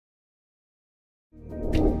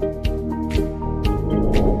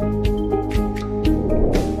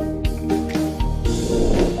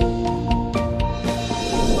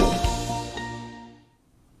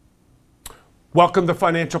Welcome to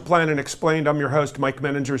Financial Planning Explained. I'm your host, Mike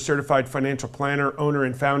Menninger, certified financial planner, owner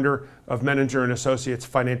and founder of Menninger and Associates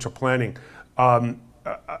Financial Planning.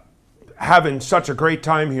 Having such a great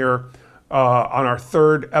time here on our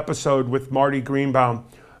third episode with Marty Greenbaum.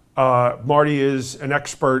 Marty is an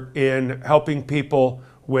expert in helping people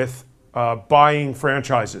with buying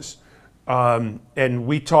franchises. And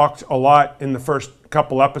we talked a lot in the first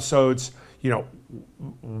couple episodes,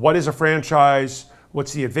 what is a franchise?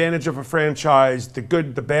 What's the advantage of a franchise, the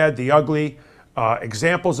good, the bad, the ugly,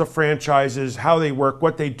 examples of franchises, how they work,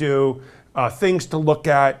 what they do, things to look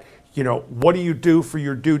at, what do you do for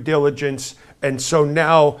your due diligence? And so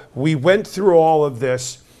now we went through all of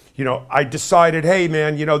this. I decided, hey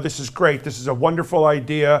man, this is great. This is a wonderful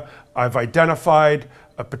idea. I've identified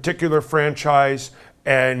a particular franchise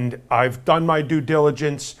and I've done my due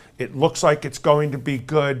diligence. It looks like it's going to be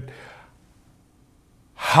good.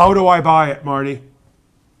 How do I buy it, Marty?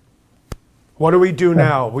 What do we do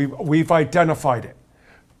now? We've identified it.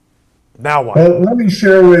 Now what? Well, let me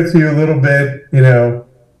share with you a little bit,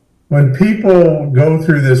 when people go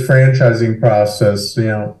through this franchising process,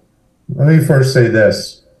 let me first say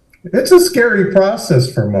this. It's a scary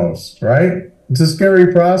process for most, right? It's a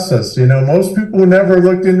scary process. Most people never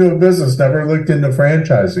looked into a business, never looked into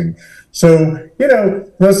franchising. So,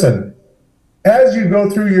 listen, as you go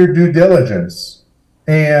through your due diligence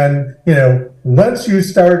and, once you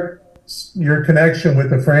start your connection with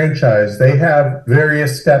the franchise, they have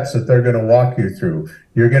various steps that they're going to walk you through.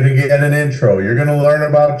 You're going to get an intro. You're going to learn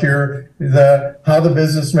about how the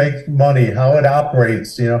business makes money, how it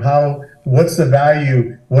operates, what's the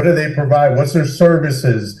value, what do they provide, what's their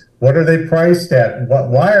services, what are they priced at,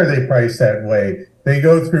 why are they priced that way? They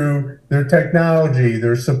go through their technology,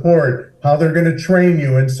 their support, how they're going to train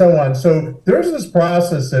you, and so on. So there's this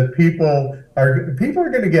process that you're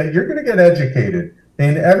going to get educated.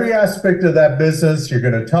 In every aspect of that business, you're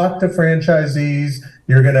going to talk to franchisees.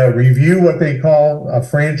 You're going to review what they call a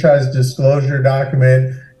franchise disclosure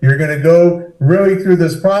document. You're going to go really through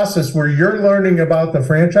this process where you're learning about the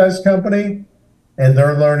franchise company and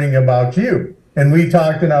they're learning about you. And we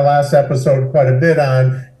talked in our last episode quite a bit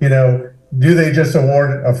on, do they just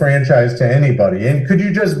award a franchise to anybody? And could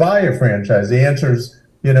you just buy a franchise? The answer is,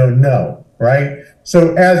 no, right?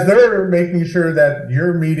 So as they're making sure that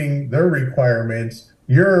you're meeting their requirements,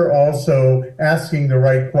 you're also asking the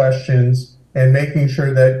right questions and making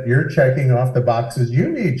sure that you're checking off the boxes you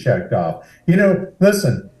need checked off.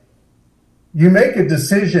 Listen, you make a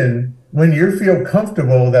decision when you feel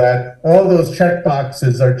comfortable that all those check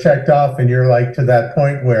boxes are checked off and you're like to that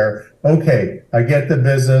point where, okay, I get the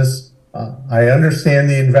business, I understand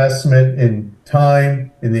the investment in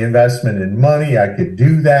time, in the investment in money, I could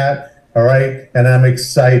do that. All right. And I'm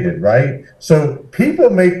excited, right? So people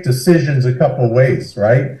make decisions a couple ways,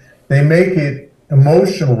 right? They make it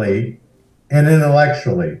emotionally and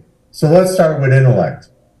intellectually. So let's start with intellect.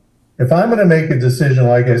 If I'm going to make a decision,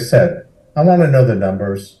 like I said, I want to know the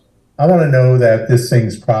numbers. I want to know that this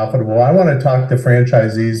thing's profitable. I want to talk to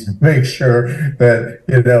franchisees and make sure that,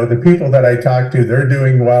 the people that I talk to, they're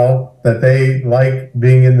doing well, that they like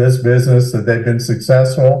being in this business, that they've been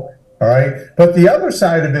successful. All right. But the other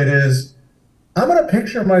side of it is I'm going to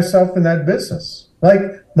picture myself in that business. Like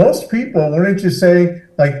most people, wouldn't you say,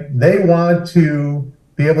 like they want to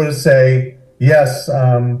be able to say, yes,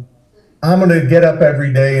 I'm going to get up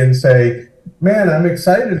every day and say, man, I'm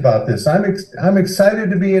excited about this. I'm excited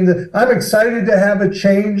to be I'm excited to have a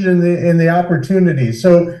change in the opportunity.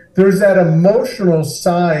 So there's that emotional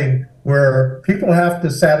side where people have to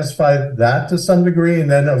satisfy that to some degree. And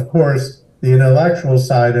then of course, the intellectual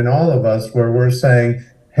side in all of us where we're saying,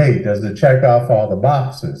 hey, does it check off all the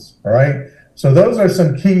boxes? All right. So those are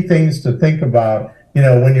some key things to think about,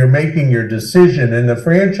 when you're making your decision, and the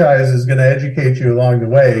franchise is going to educate you along the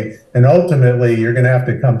way. And ultimately you're going to have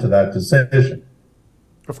to come to that decision.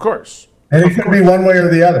 Of course. And it could be one way or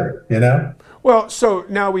the other, Well, so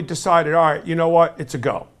now we decided, all right, you know what? It's a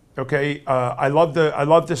go. Okay. I love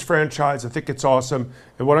this franchise. I think it's awesome.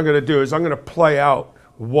 And what I'm going to do is I'm going to play out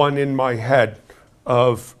one in my head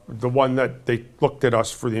of the one that they looked at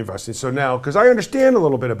us for the investing. So now, because I understand a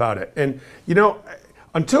little bit about it, and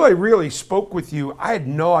until I really spoke with you, I had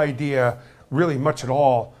no idea really much at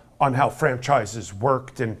all on how franchises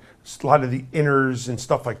worked and a lot of the inners and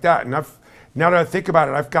stuff like that. And now that I think about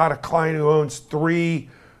it, I've got a client who owns 3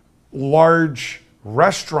 large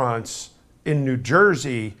restaurants in New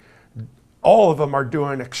Jersey. All of them are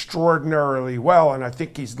doing extraordinarily well, and I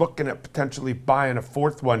think he's looking at potentially buying a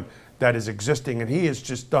 4th one that is existing, and he has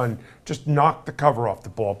just knocked the cover off the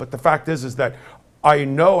ball. But the fact is that I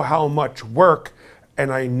know how much work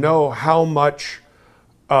and I know how much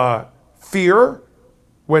fear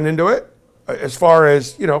went into it, as far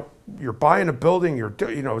as, you're buying a building,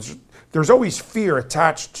 there's always fear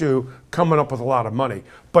attached to coming up with a lot of money.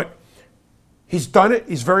 But he's done it,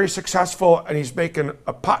 he's very successful, and he's making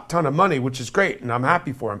a pot ton of money, which is great, and I'm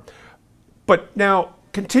happy for him. But now,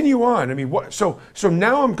 continue on. I mean, so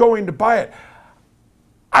now I'm going to buy it.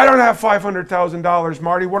 I don't have $500,000,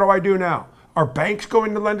 Marty. What do I do now? Are banks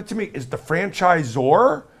going to lend it to me? Is the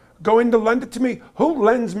franchisor going to lend it to me? Who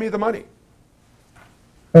lends me the money?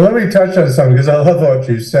 Well, let me touch on something, because I love what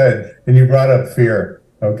you said, and you brought up fear,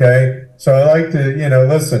 okay? So I like to,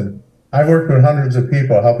 listen, I've worked with hundreds of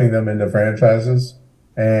people helping them into franchises,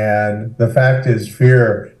 and the fact is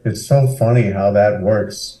fear, it's so funny how that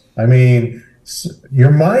works. I mean,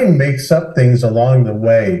 your mind makes up things along the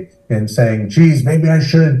way and saying, geez, maybe I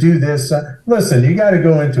shouldn't do this. Listen, you got to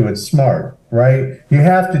go into it smart, right? You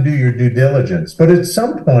have to do your due diligence. But at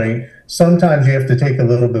some point, sometimes you have to take a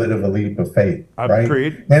little bit of a leap of faith, right?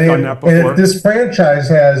 Agreed. And if this franchise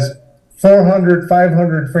has 400,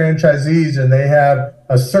 500 franchisees and they have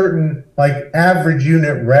a certain average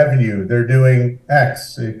unit revenue, they're doing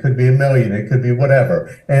X, it could be $1 million, it could be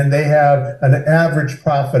whatever, and they have an average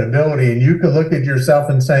profitability, and you could look at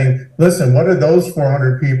yourself and saying, listen, what do those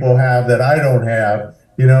 400 people have that I don't have?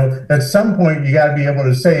 At some point you got to be able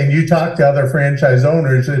to say, and you talk to other franchise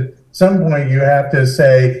owners, at some point you have to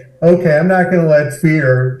say, okay, I'm not going to let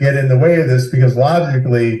fear get in the way of this, because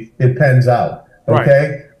logically it pans out. Okay.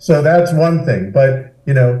 Right. So that's one thing. But,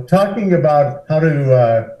 talking about how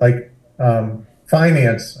to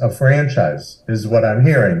finance a franchise is what I'm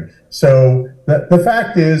hearing. So the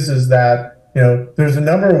fact is that, there's a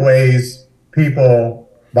number of ways people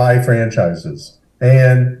buy franchises.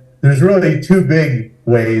 And there's really two big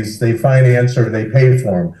ways they finance or they pay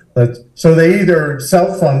for them. So they either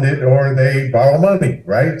self-fund it or they borrow money,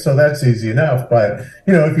 right? So that's easy enough. But,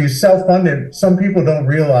 if you self-fund it, some people don't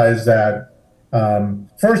realize that,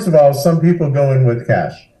 first of all, some people go in with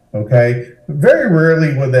cash, okay? Very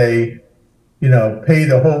rarely will they, pay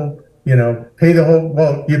the whole,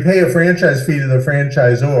 well, you pay a franchise fee to the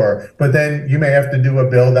franchisor, but then you may have to do a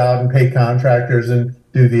build out and pay contractors and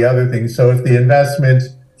do the other things. So if the investment's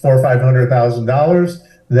 $400,000 or $500,000,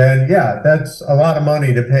 then yeah, that's a lot of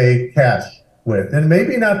money to pay cash with, and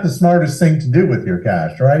maybe not the smartest thing to do with your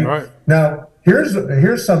cash, right? Right. Now, here's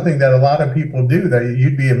something that a lot of people do that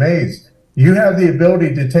you'd be amazed. You have the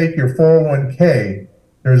ability to take your 401k.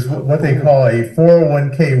 There's what they call a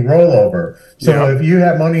 401k rollover. So if you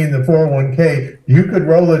have money in the 401k, you could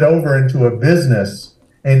roll it over into a business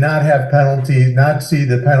and not have penalties, not see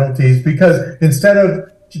the penalties, because instead of,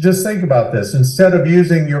 just think about this, instead of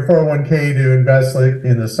using your 401k to invest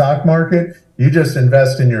in the stock market, you just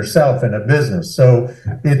invest in yourself in a business. So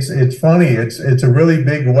it's funny. It's a really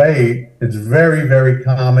big way. It's very, very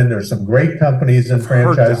common. There's some great companies in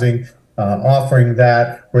franchising offering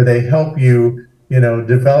that, where they help you,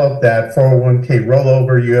 develop that 401k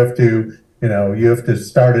rollover. You have to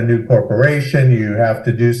start a new corporation. You have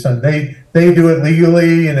to do something. They do it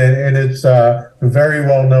legally, and it's a very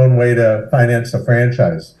well-known way to finance a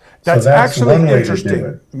franchise. That's actually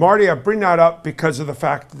interesting. Marty, I bring that up because of the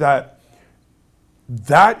fact that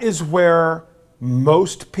that is where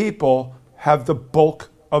most people have the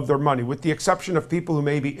bulk of their money, with the exception of people who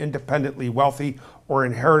may be independently wealthy or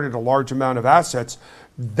inherited a large amount of assets.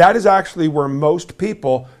 That is actually where most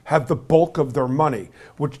people have the bulk of their money,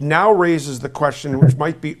 which now raises the question, which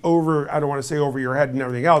might be I don't want to say over your head and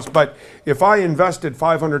everything else, but if I invested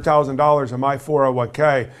 $500,000 of my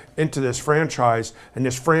 401k into this franchise, and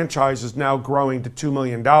this franchise is now growing to $2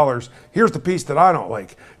 million, here's the piece that I don't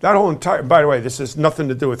like. That whole entire, by the way, this has nothing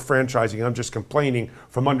to do with franchising. I'm just complaining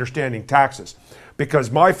from understanding taxes,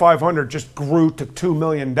 because my 500 just grew to $2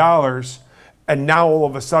 million. And now all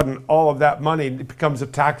of a sudden, all of that money becomes a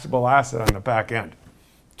taxable asset on the back end.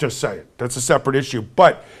 Just say it. That's a separate issue.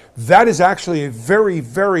 But that is actually a very,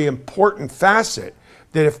 very important facet,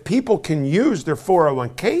 that if people can use their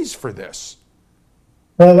 401ks for this.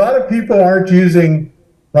 Well, a lot of people aren't using,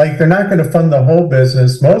 they're not going to fund the whole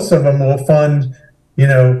business. Most of them will fund,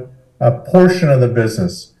 a portion of the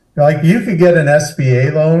business. You could get an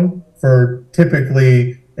SBA loan for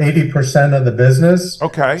typically 80% of the business.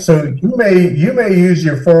 Okay. So you may use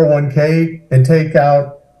your 401k and take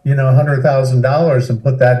out, $100,000 and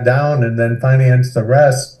put that down, and then finance the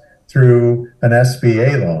rest through an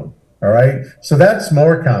SBA loan. All right. So that's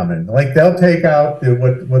more common. They'll take out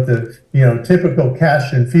what the typical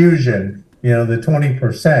cash infusion, the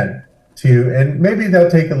 20% and maybe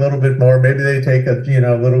they'll take a little bit more. Maybe they take a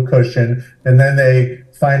little cushion, and then they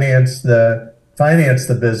finance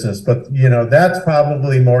the business. But that's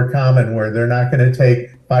probably more common, where they're not going to take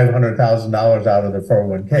 $500,000 out of their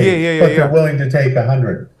 401k, Yeah. but they're willing to take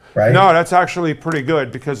 100, right? No, that's actually pretty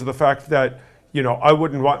good because of the fact that, you know, I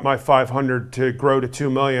wouldn't want my 500 to grow to 2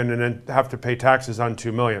 million and then have to pay taxes on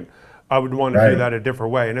 2 million. I would want to do that a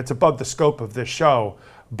different way. And it's above the scope of this show.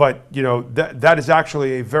 But, you know, that is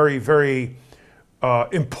actually a very, very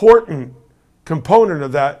important component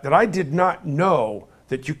of that I did not know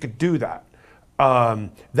that you could do that.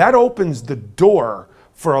 That opens the door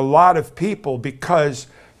for a lot of people because,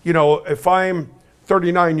 you know, if I'm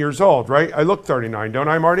 39 years old, right? I look 39, don't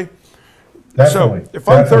I, Marty? Definitely. So if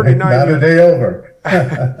I'm 39 not a day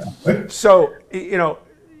over. So, you know,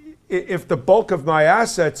 if the bulk of my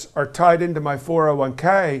assets are tied into my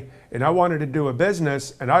 401k and I wanted to do a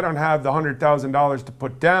business and I don't have the $100,000 to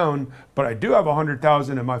put down, but I do have $100,000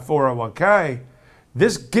 in my 401k,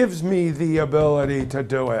 this gives me the ability to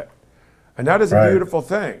do it. And that is a beautiful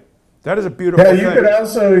thing. That is a beautiful thing. Yeah, you could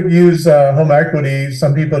also use home equity.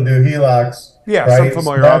 Some people do HELOCs. Yeah, right? some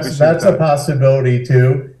familiar, That's a possibility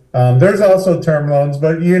too. There's also term loans,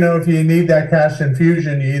 but you know, if you need that cash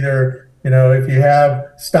infusion, you either, you know, if you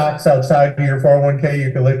have stocks outside of your 401k,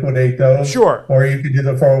 you can liquidate those. Sure. Or you could do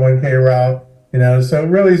the 401k route, you know, so it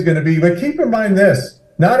really is going to be, but keep in mind this,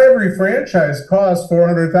 not every franchise costs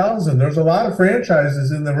 $400,000. There's a lot of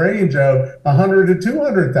franchises in the range of $100,000 to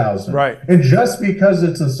 $200,000. Right. And just because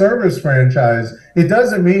it's a service franchise, it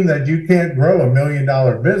doesn't mean that you can't grow $1 million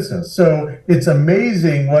business. So it's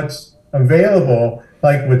amazing what's available,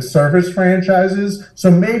 like with service franchises.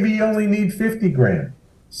 So maybe you only need 50 grand.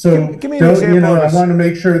 So give me an example. You know, I want to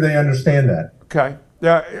make sure they understand that. Okay.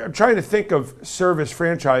 I'm trying to think of service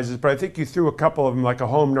franchises, but I think you threw a couple of them, like a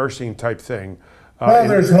home nursing type thing. Well,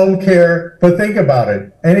 there's home care, but think about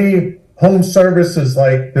it. Any home services,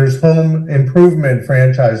 like there's home improvement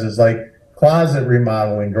franchises, like closet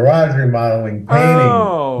remodeling, garage remodeling,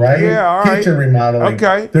 painting, right? Yeah, kitchen remodeling.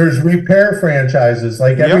 Okay. There's repair franchises,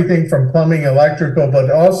 like everything from plumbing, electrical,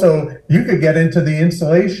 but also you could get into the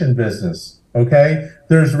installation business. Okay.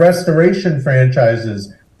 There's restoration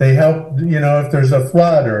franchises. They help, you know, if there's a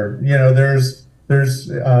flood, or, you know, there's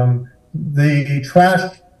the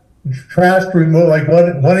trash removal, like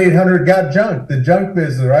 1-800-GOT-JUNK, the junk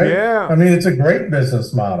business, right? Yeah. I mean, it's a great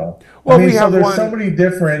business model. Well, I mean, there's so many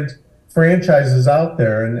different franchises out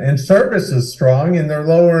there, and service is strong, and they're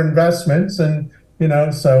lower investments, and, you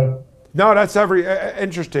know, so. No, that's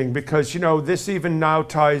interesting because, you know, this even now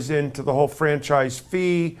ties into the whole franchise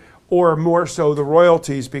fee, or more so the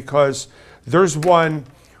royalties, because there's one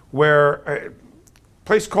where a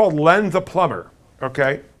place called Len the Plumber,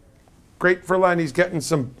 okay? Great for Len, he's getting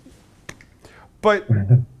some, but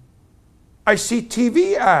I see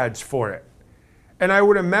TV ads for it. And I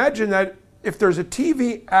would imagine that if there's a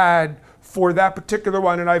TV ad for that particular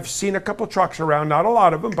one, and I've seen a couple trucks around, not a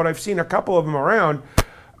lot of them, but I've seen a couple of them around,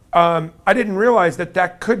 I didn't realize that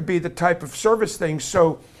that could be the type of service thing.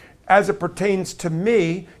 So as it pertains to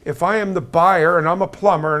me, if I am the buyer and I'm a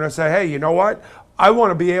plumber and I say, hey, you know what? I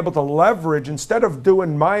want to be able to leverage, instead of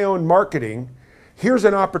doing my own marketing, here's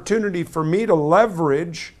an opportunity for me to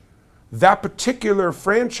leverage that particular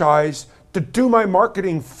franchise to do my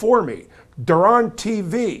marketing for me. They're on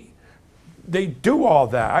TV. They do all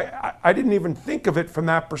that. I didn't even think of it from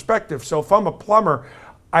that perspective. So if I'm a plumber,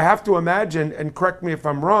 I have to imagine, and correct me if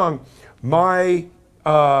I'm wrong, my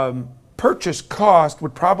purchase cost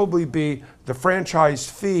would probably be the franchise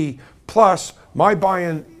fee plus my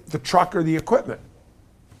buying the truck or the equipment.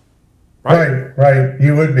 Right.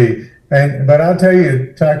 You would be. But I'll tell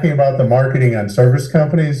you, talking about the marketing on service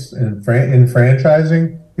companies in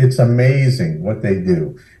franchising, it's amazing what they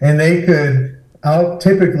do. And they could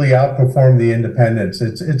typically outperform the independents.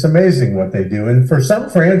 It's amazing what they do. And for some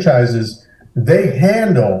franchises, they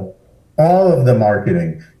handle all of the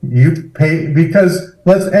marketing. You pay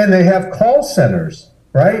and they have call centers,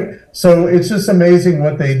 right? So it's just amazing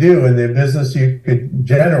what they do and the business you could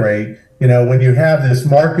generate, you know, when you have this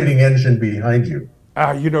marketing engine behind you.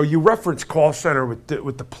 You know, you reference call center with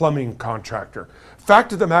the plumbing contractor.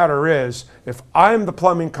 Fact of the matter is, if I'm the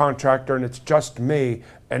plumbing contractor and it's just me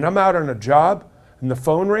and I'm out on a job and the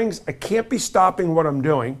phone rings, I can't be stopping what I'm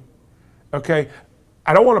doing, okay?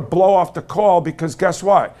 I don't want to blow off the call, because guess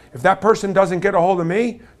what? If that person doesn't get a hold of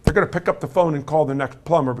me, they're going to pick up the phone and call the next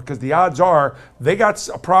plumber, because the odds are they got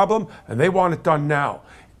a problem and they want it done now.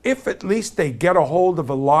 If at least they get a hold of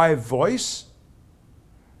a live voice,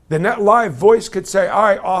 then that live voice could say, all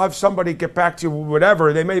right, I'll have somebody get back to you,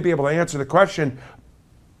 whatever. They may be able to answer the question.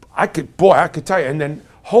 I could tell you, and then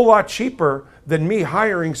a whole lot cheaper than me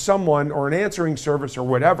hiring someone or an answering service or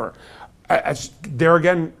whatever. There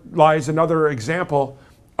again lies another example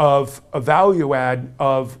of a value add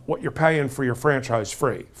of what you're paying for your franchise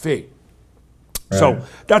fee. So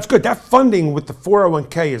that's good. That funding with the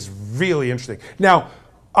 401k is really interesting. Now,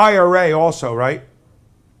 IRA also, right?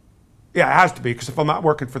 Yeah, it has to be, because if I'm not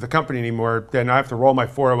working for the company anymore, then I have to roll my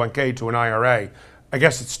 401k to an IRA. I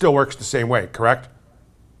guess it still works the same way, correct?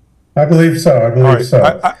 I believe so. I believe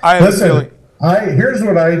so. I have a feeling. Here's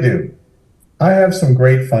what I do. I have some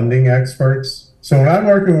great funding experts. So when I'm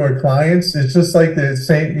working with clients, it's just like the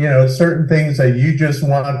same, certain things that you just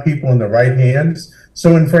want people in the right hands.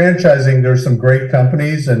 So in franchising, there's some great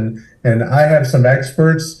companies, and I have some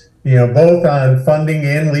experts, both on funding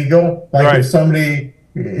and legal. Like if somebody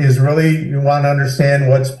is really, you want to understand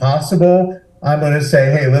what's possible, I'm going to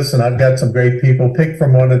say, hey, listen, I've got some great people. Pick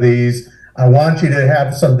from one of these. I want you to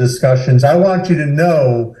have some discussions. I want you to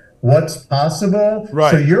know what's possible.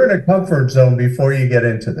 So you're in a comfort zone before you get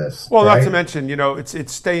into this. Well, not to mention,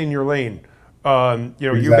 it's stay in your lane.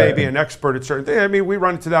 You may be an expert at certain things. I mean, we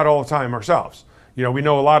run into that all the time ourselves. We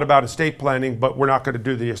know a lot about estate planning, but we're not going to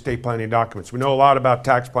do the estate planning documents. We know a lot about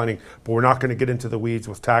tax planning, but we're not going to get into the weeds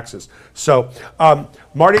with taxes. So,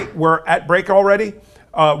 Marty, we're at break already.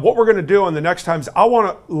 What we're going to do on the next time is I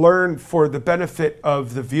want to learn, for the benefit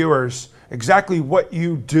of the viewers, exactly what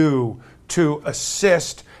you do to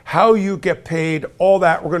assist, how you get paid, all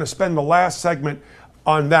that. We're going to spend the last segment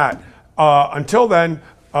on that. Until then,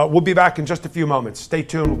 we'll be back in just a few moments. Stay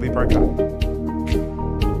tuned. We'll be right back.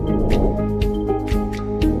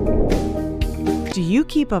 Do you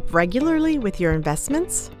keep up regularly with your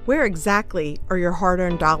investments? Where exactly are your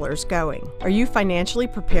hard-earned dollars going? Are you financially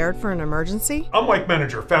prepared for an emergency? I'm Mike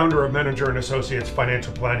Menninger, founder of Menninger & Associates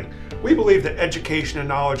Financial Planning. We believe that education and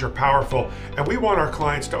knowledge are powerful, and we want our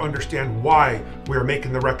clients to understand why we are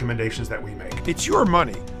making the recommendations that we make. It's your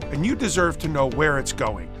money, and you deserve to know where it's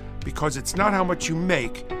going, because it's not how much you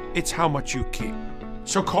make, it's how much you keep.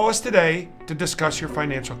 So call us today to discuss your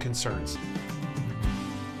financial concerns.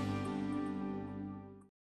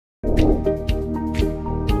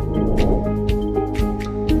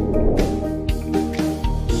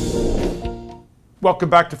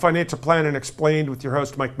 Welcome back to Financial Planning Explained with your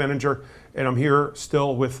host, Mike Menninger. And I'm here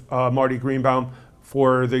still with Marty Greenbaum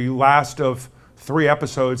for the last of 3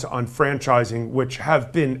 episodes on franchising, which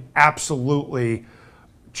have been absolutely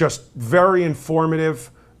just very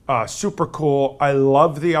informative, super cool. I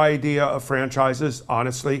love the idea of franchises,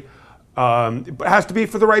 honestly. It has to be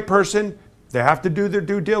for the right person. They have to do their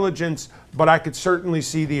due diligence, but I could certainly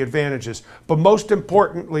see the advantages. But most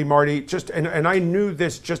importantly, Marty, and I knew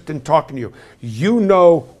this just in talking to you, you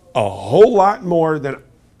know a whole lot more than,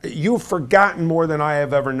 you've forgotten more than I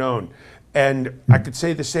have ever known. And I could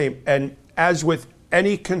say the same. And as with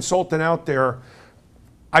any consultant out there,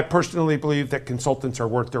 I personally believe that consultants are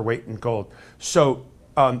worth their weight in gold. So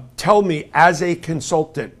tell me, as a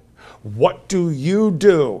consultant, what do you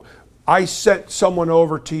do? I sent someone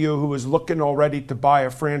over to you who was looking already to buy a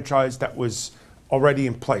franchise that was already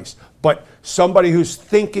in place. But somebody who's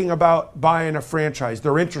thinking about buying a franchise,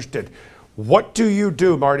 they're interested. What do you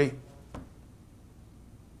do, Marty?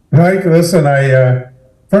 Mike, listen,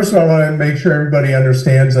 first of all, I want to make sure everybody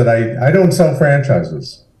understands that I don't sell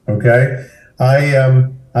franchises, okay?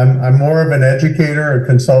 I'm more of an educator, a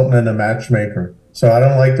consultant, and a matchmaker. So I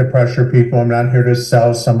don't like to pressure people. I'm not here to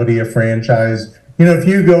sell somebody a franchise. If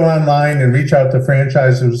you go online and reach out to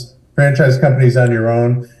franchise companies on your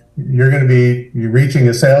own, you're going to be reaching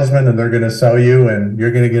a salesman, and they're going to sell you, and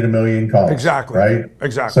you're going to get a million calls. Exactly. Right?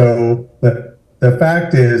 Exactly. So the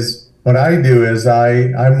fact is, what I do is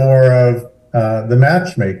I'm more of the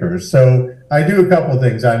matchmaker. So I do a couple of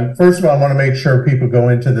things. First of all, I want to make sure people go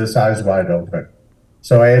into this eyes wide open.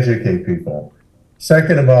 So I educate people.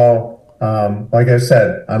 Second of all, like I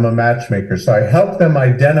said, I'm a matchmaker. So I help them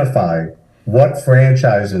identify what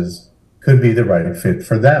franchises could be the right fit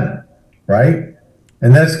for them, right?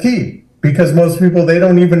 And that's key, because most people, they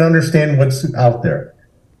don't even understand what's out there.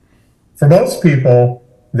 For most people,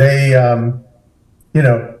 they've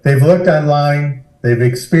looked online, they've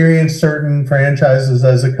experienced certain franchises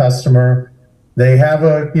as a customer, they have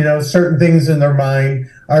certain things in their mind.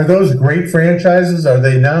 Are those great franchises? Are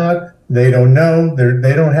they not? They don't know.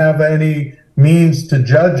 They don't have any means to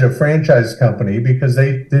judge a franchise company because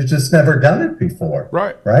they've just never done it before.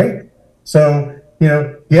 Right? So,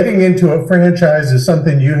 getting into a franchise is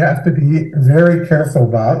something you have to be very careful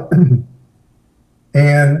about.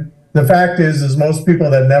 And the fact is most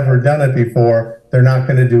people that never done it before, they're not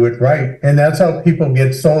going to do it right. And that's how people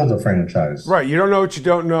get sold a franchise. Right. You don't know what you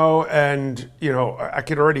don't know. And, I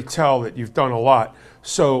could already tell that you've done a lot.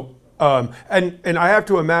 So, and I have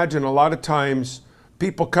to imagine a lot of times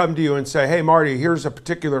people come to you and say, hey, Marty, here's a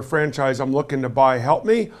particular franchise I'm looking to buy, help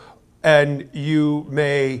me. And you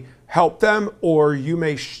may help them, or you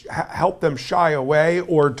may help them shy away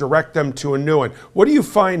or direct them to a new one. What do you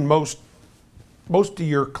find most of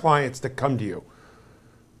your clients that come to you?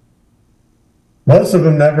 Most of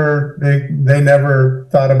them they never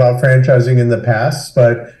thought about franchising in the past,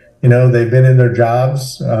 but they've been in their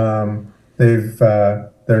jobs.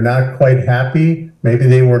 They're not quite happy. Maybe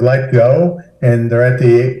they were let go, and they're at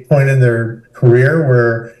the point in their career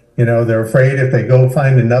where they're afraid if they go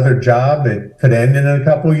find another job, it could end in a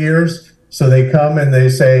couple years. So they come and they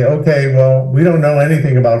say, okay, well, we don't know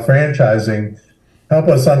anything about franchising. Help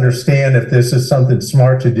us understand if this is something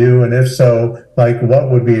smart to do, and if so, like,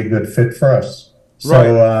 what would be a good fit for us?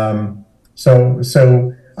 Right.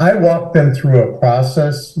 So I walk them through a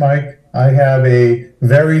process, Mike. I have a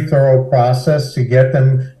very thorough process to get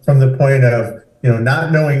them from the point of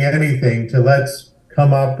not knowing anything to let's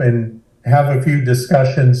come up and have a few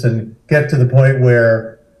discussions and get to the point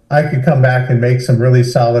where I could come back and make some really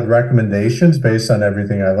solid recommendations based on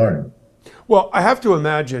everything I learned. Well, I have to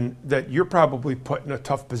imagine that you're probably put in a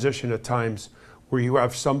tough position at times where you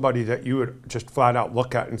have somebody that you would just flat out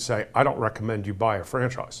look at and say, I don't recommend you buy a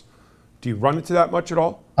franchise. Do you run into that much at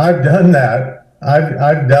all? I've done that.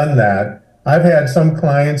 I've done that. I've had some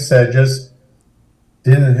clients that just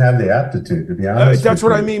didn't have the aptitude, to be honest. That's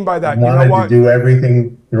what I mean by that. Wanted to do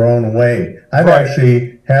everything their own way. I've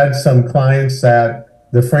actually had some clients that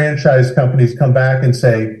the franchise companies come back and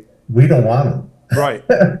say, we don't want them. Right.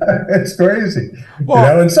 It's crazy.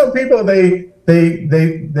 Well, and some people, they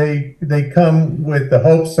come with the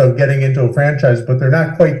hopes of getting into a franchise, but they're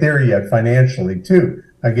not quite there yet financially too.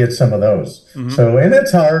 I get some of those. Mm-hmm. So, and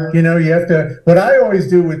it's hard, you have to, what I always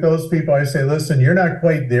do with those people, I say, listen, you're not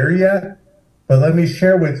quite there yet, but let me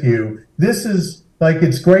share with you, this is like,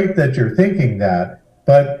 it's great that you're thinking that,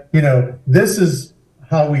 but this is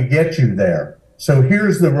how we get you there. So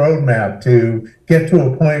here's the roadmap to get to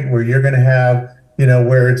a point where you're going to have,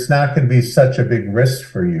 where it's not going to be such a big risk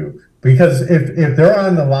for you. Because if they're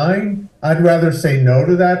on the line, I'd rather say no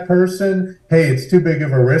to that person. Hey, it's too big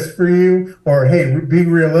of a risk for you. Or, hey, be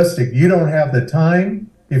realistic. You don't have the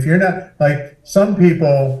time. If you're not, like some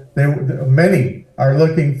people, many are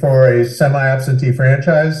looking for a semi-absentee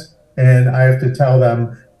franchise. And I have to tell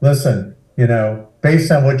them, listen,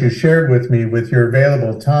 based on what you shared with me with your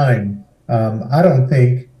available time, I don't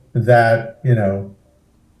think that,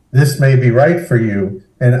 this may be right for you.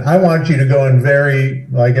 And I want you to go in very,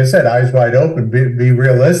 like I said, eyes wide open, be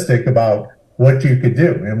realistic about what you could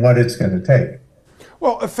do and what it's going to take.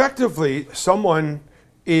 Well, effectively, someone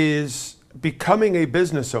is becoming a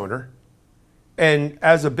business owner. And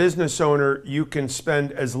as a business owner, you can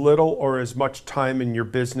spend as little or as much time in your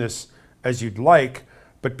business as you'd like.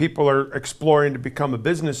 But people are exploring to become a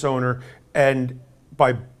business owner. And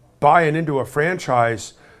by buying into a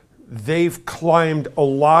franchise, they've climbed a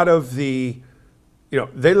lot of the,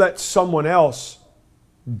 they let someone else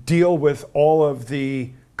deal with all of the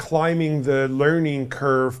climbing the learning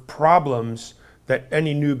curve problems that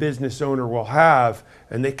any new business owner will have,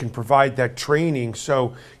 and they can provide that training.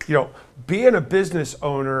 So, being a business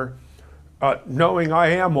owner, knowing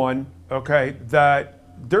I am one, okay, that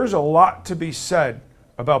there's a lot to be said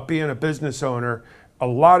about being a business owner. A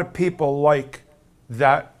lot of people like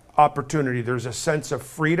that opportunity. There's a sense of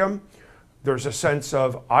freedom. There's a sense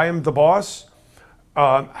of I am the boss.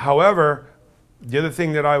 However, the other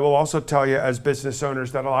thing that I will also tell you as business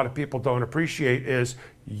owners that a lot of people don't appreciate is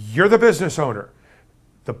you're the business owner.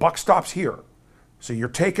 The buck stops here. So you're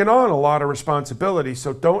taking on a lot of responsibility.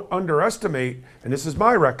 So don't underestimate, and this is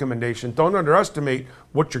my recommendation, don't underestimate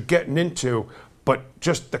what you're getting into, but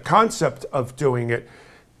just the concept of doing it.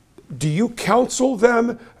 Do you counsel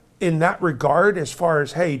them in that regard as far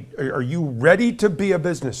as, hey, are you ready to be a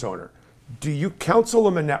business owner? Do you counsel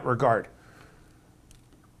them in that regard?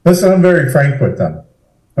 Listen, I'm very frank with them,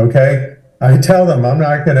 okay? I tell them I'm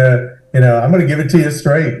not going to, I'm going to give it to you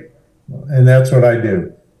straight. And that's what I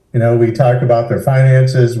do. We talk about their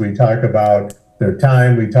finances, we talk about their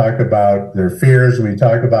time, we talk about their fears, we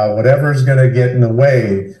talk about whatever's going to get in the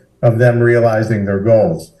way of them realizing their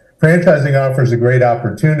goals. Franchising offers a great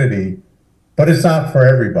opportunity, but it's not for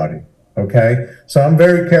everybody, okay? So I'm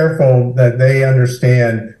very careful that they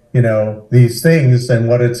understand, these things and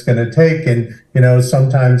what it's going to take. And,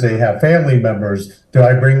 sometimes they have family members. Do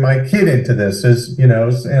I bring my kid into this?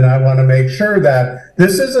 And I want to make sure that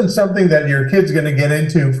this isn't something that your kid's going to get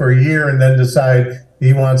into for a year and then decide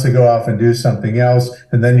he wants to go off and do something else.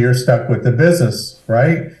 And then you're stuck with the business,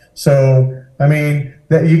 right? So,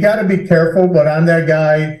 that you got to be careful, but I'm that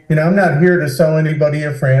guy, I'm not here to sell anybody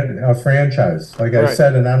a franchise, like I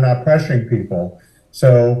said, and I'm not pressuring people.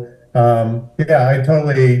 So, yeah, I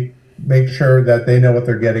totally make sure that they know what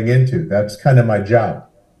they're getting into. That's kind of my job.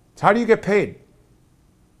 How do you get paid?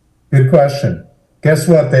 Good question. Guess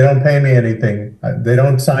what? They don't pay me anything. They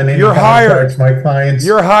don't sign any You're contracts. hired. My clients.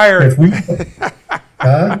 You're hired.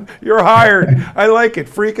 Huh? You're hired. I like it.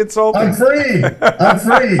 Free consulting. I'm free,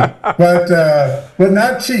 but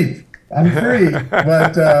not cheap. I'm free,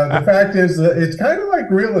 but the fact is that it's kind of like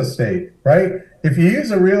real estate, right? If you use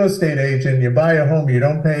a real estate agent, you buy a home, you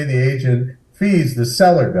don't pay the agent fees, the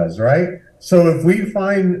seller does, right? So if we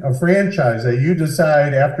find a franchise that you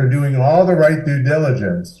decide after doing all the right due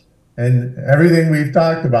diligence and everything we've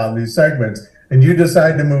talked about in these segments, and you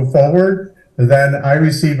decide to move forward, then I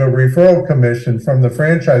receive a referral commission from the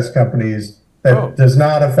franchise companies that does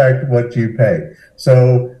not affect what you pay.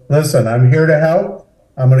 So listen, I'm here to help.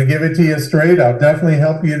 I'm going to give it to you straight. I'll definitely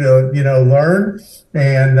help you to, learn.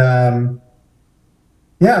 And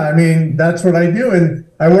yeah, I mean, that's what I do. And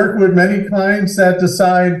I work with many clients that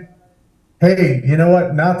decide, hey, you know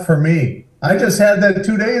what? Not for me. I just had that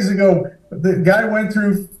 2 days ago. The guy went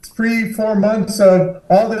through 3-4 months of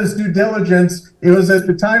all this due diligence. It was at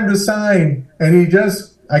the time to sign, and he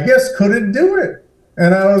just, I guess, couldn't do it.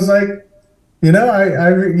 And I was like,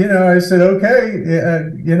 I said, okay,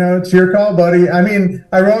 it's your call, buddy. I mean,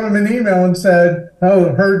 I wrote him an email and said,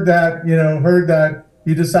 oh, heard that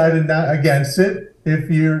you decided not against it.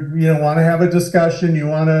 If you want to have a discussion, you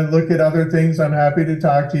want to look at other things, I'm happy to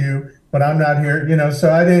talk to you, but I'm not here,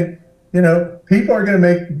 so I didn't, people are going to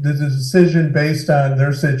make the decision based on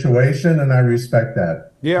their situation, and I respect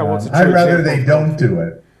that. Yeah, well, it's a true I'd rather they don't do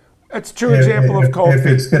it. That's a true example of cold if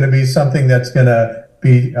it's going to be something that's going to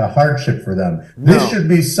be a hardship for them. No. This should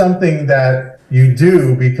be something that you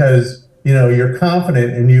do because, you're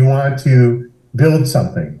confident and you want to build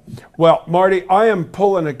something. Well, Marty, I am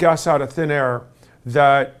pulling a guess out of thin air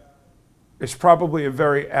that is probably a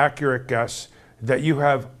very accurate guess that you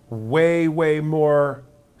have way, way more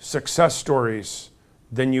success stories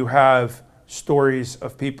than you have stories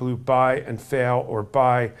of people who buy and fail or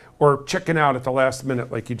chicken out at the last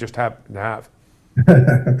minute like you just happen to have.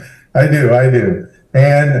 I do.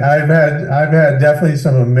 And I've had definitely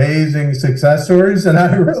some amazing success stories, and I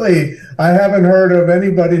haven't heard of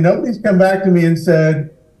anybody, nobody's come back to me and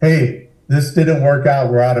said, hey, this didn't work out,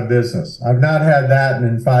 we're out of business. I've not had that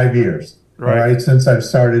in 5 years, right. All right, since I've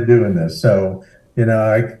started doing this. So,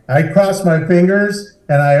 I cross my fingers,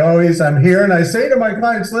 and I'm here, and I say to my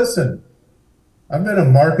clients, listen, I've been a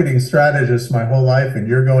marketing strategist my whole life, and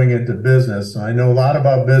you're going into business, and I know a lot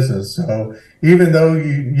about business. So even though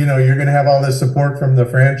you're going to have all this support from the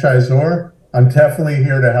franchisor, I'm definitely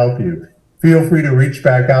here to help you. Feel free to reach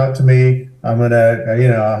back out to me. I'm going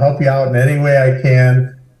to, help you out in any way I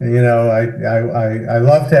can. I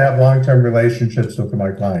love to have long-term relationships with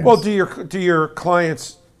my clients. Well, do your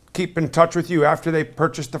clients keep in touch with you after they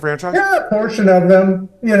purchase the franchise? Yeah, a portion of them,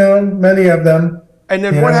 many of them. And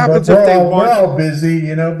then what happens if they want? We're all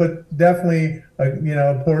busy, but definitely,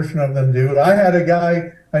 a portion of them do. I had a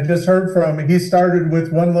guy I just heard from, he started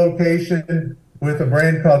with one location with a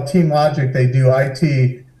brand called Team Logic. They do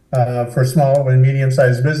IT for small and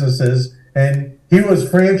medium-sized businesses. And he was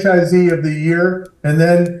franchisee of the year. And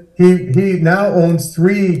then he now owns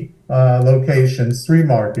 3 locations, 3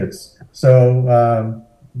 markets. So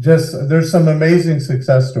there's some amazing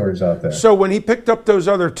success stories out there. So when he picked up those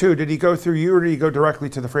other 2, did he go through you or did he go directly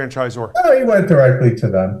to the franchisor? No, he went directly to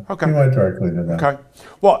them. Okay. He went directly to them. Okay.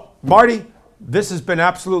 Well, Marty, this has been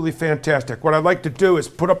absolutely fantastic. What I'd like to do is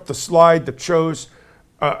put up the slide that shows,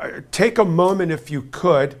 take a moment if you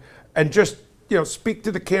could, and just speak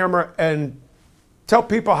to the camera and tell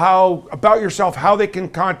people about yourself, how they can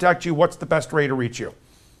contact you, what's the best way to reach you.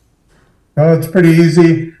 Oh, it's pretty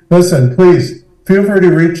easy. Listen, please. Feel free to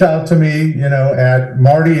reach out to me, at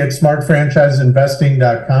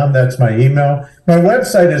marty@smartfranchiseinvesting.com. That's my email. My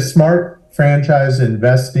website is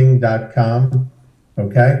smartfranchiseinvesting.com.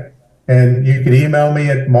 Okay. And you can email me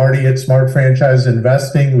at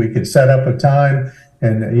marty@smartfranchiseinvesting. We could set up a time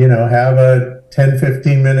and, have a 10,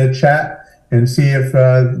 15 minute chat and see if,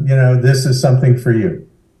 this is something for you.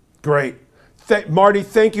 Great. Marty,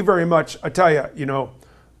 thank you very much. I tell you,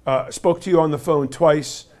 spoke to you on the phone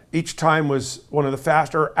twice. Each time was one of the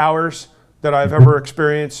faster hours that I've ever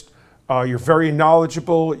experienced. You're very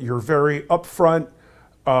knowledgeable. You're very upfront,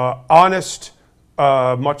 honest,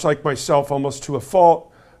 much like myself, almost to a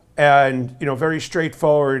fault, and very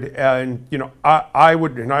straightforward. And I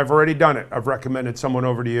would, and I've already done it. I've recommended someone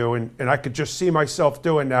over to you, and I could just see myself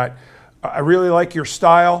doing that. I really like your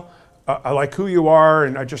style. I like who you are,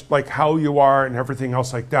 and I just like how you are and everything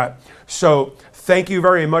else like that. So thank you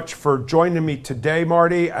very much for joining me today,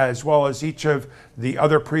 Marty, as well as each of the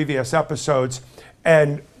other previous episodes.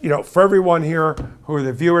 And for everyone here who are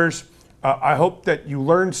the viewers, I hope that you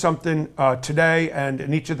learned something today and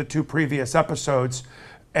in each of the 2 previous episodes.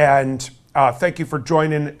 And thank you for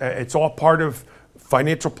joining. It's all part of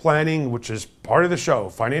financial planning, which is part of the show,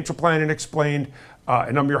 Financial Planning Explained.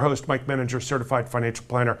 And I'm your host, Mike Menninger, Certified Financial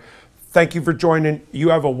Planner. Thank you for joining. You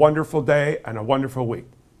have a wonderful day and a wonderful week.